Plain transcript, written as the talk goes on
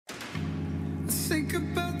Think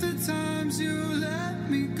about the times you let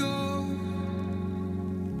me go,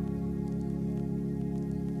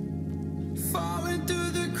 falling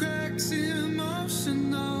through the cracks,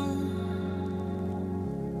 emotional.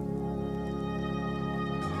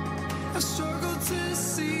 I struggle to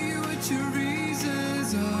see what your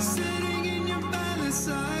reasons are. Sitting in your balance,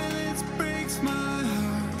 silence breaks my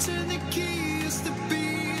heart. Turn the key, used to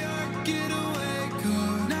be our getaway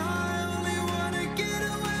car. Now I only wanna get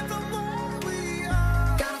away from where we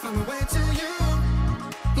are. Gotta find my way to you,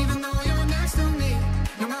 even though you're next to me.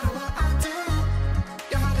 No matter what I do,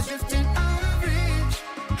 your heart is drifting out of reach.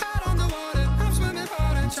 Head on the water, I'm swimming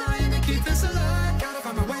hard and trying to keep this alive. Gotta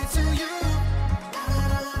find my way to you.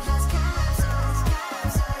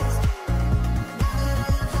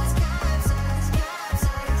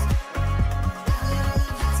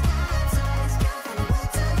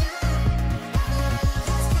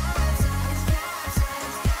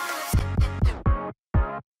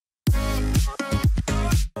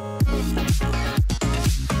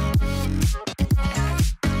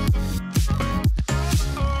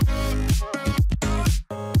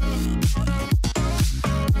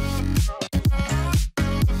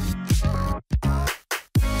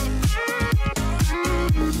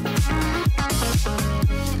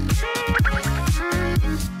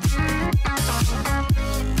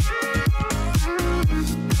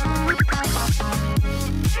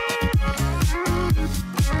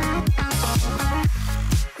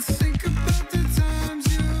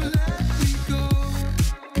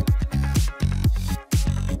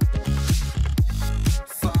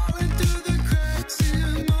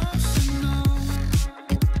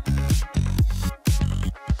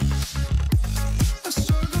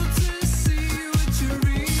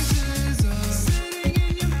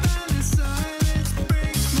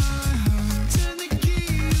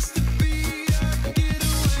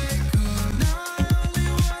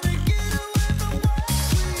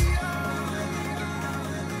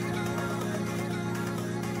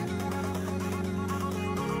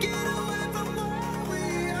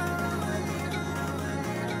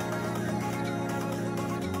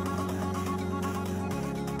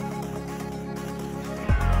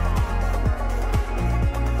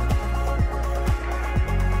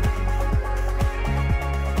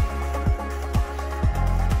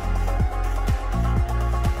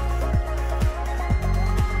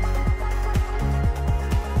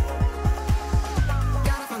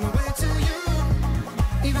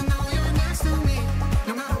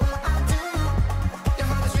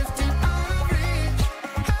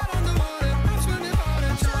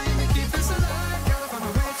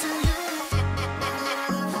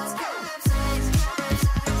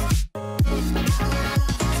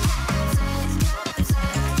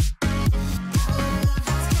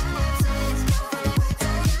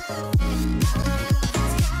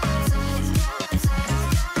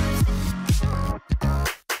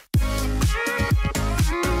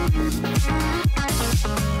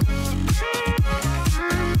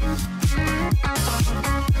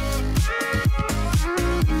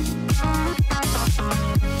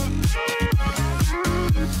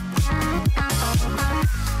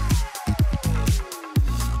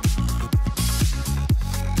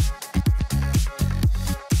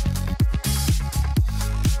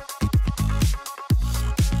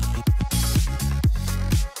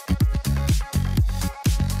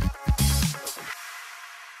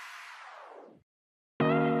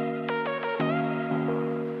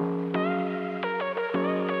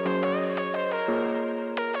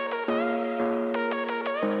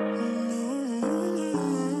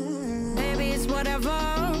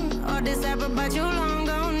 But you long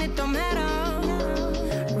gone, it don't matter.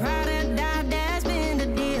 Ride or die, that's been the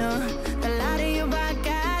deal. A lot of you by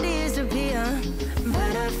God disappear.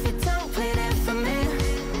 But if you don't play that for me,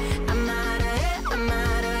 I'm out of it, I'm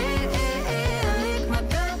out of it. I lick my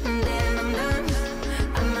gun and then I'm done.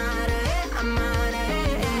 I'm out of it, I'm out of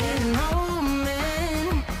it. And no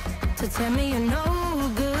man to tell me you know